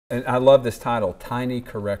And I love this title, Tiny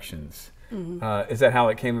Corrections. Is that how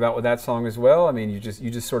it came about with that song as well? I mean, you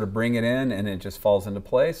just sort of bring it in and it just falls into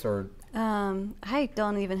place, or? I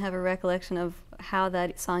don't even have a recollection of how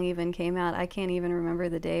that song even came out. I can't even remember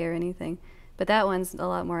the day or anything. But that one's a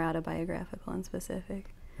lot more autobiographical and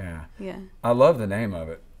specific. Yeah. Yeah. I love the name of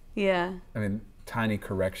it. Yeah. I mean, Tiny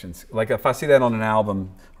Corrections. Like if I see that on an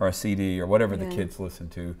album or a CD or whatever the kids listen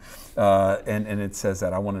to, and it says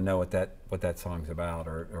that, I want to know what that song's about,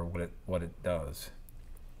 or what it does.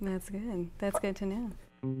 That's good. That's good to know.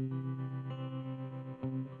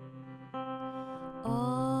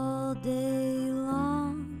 All day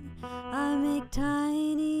long I make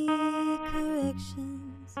tiny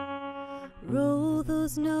corrections, roll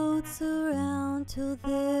those notes around till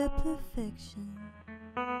they're perfection,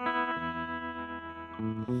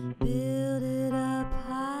 build it up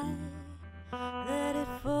high, let it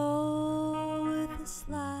fall with a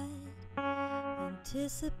slide,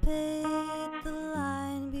 anticipate the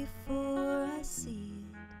line before I see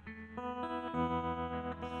it.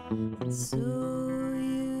 And so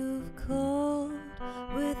you've called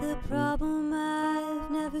with a problem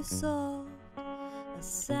I've never solved, a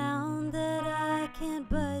sound that I can't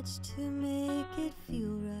budge to make it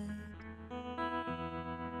feel right.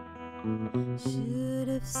 Should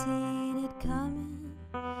have seen it coming,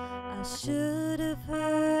 I should have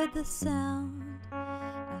heard the sound,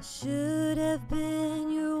 I should have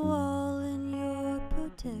been your wall and your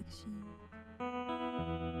protection.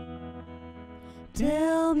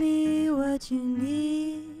 Tell me what you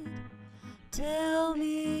need, tell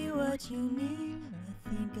me what you need. I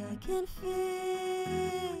think I can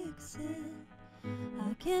fix it,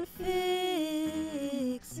 I can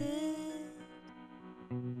fix it.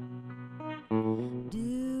 Do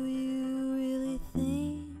you really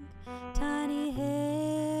think tiny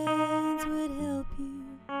hands would help you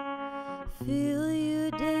fill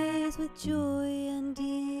your days with joy and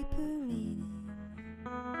deeper meaning?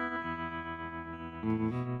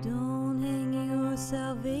 Don't hang your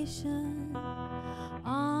salvation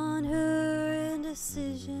on her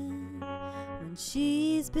indecision when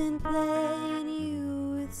she's been playing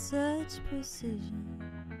you with such precision.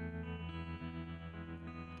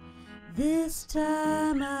 This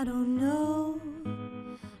time I don't know,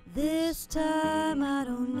 this time I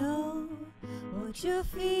don't know what you're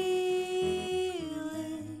feeling,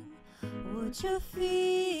 what you're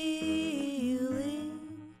feeling.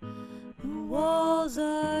 The walls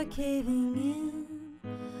are caving in,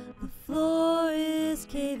 the floor is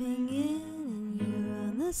caving in, and you're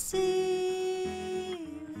on the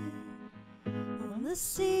ceiling, on the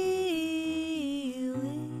ceiling.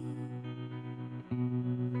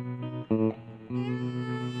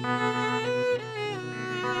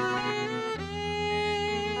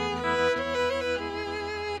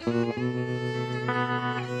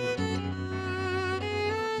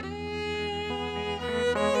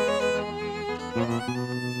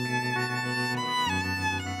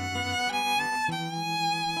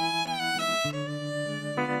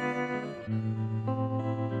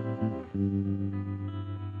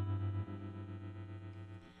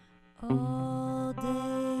 All day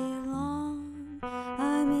long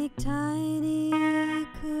I make tiny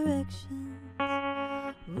corrections,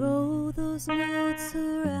 roll those notes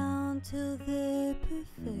around till they're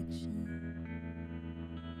perfection.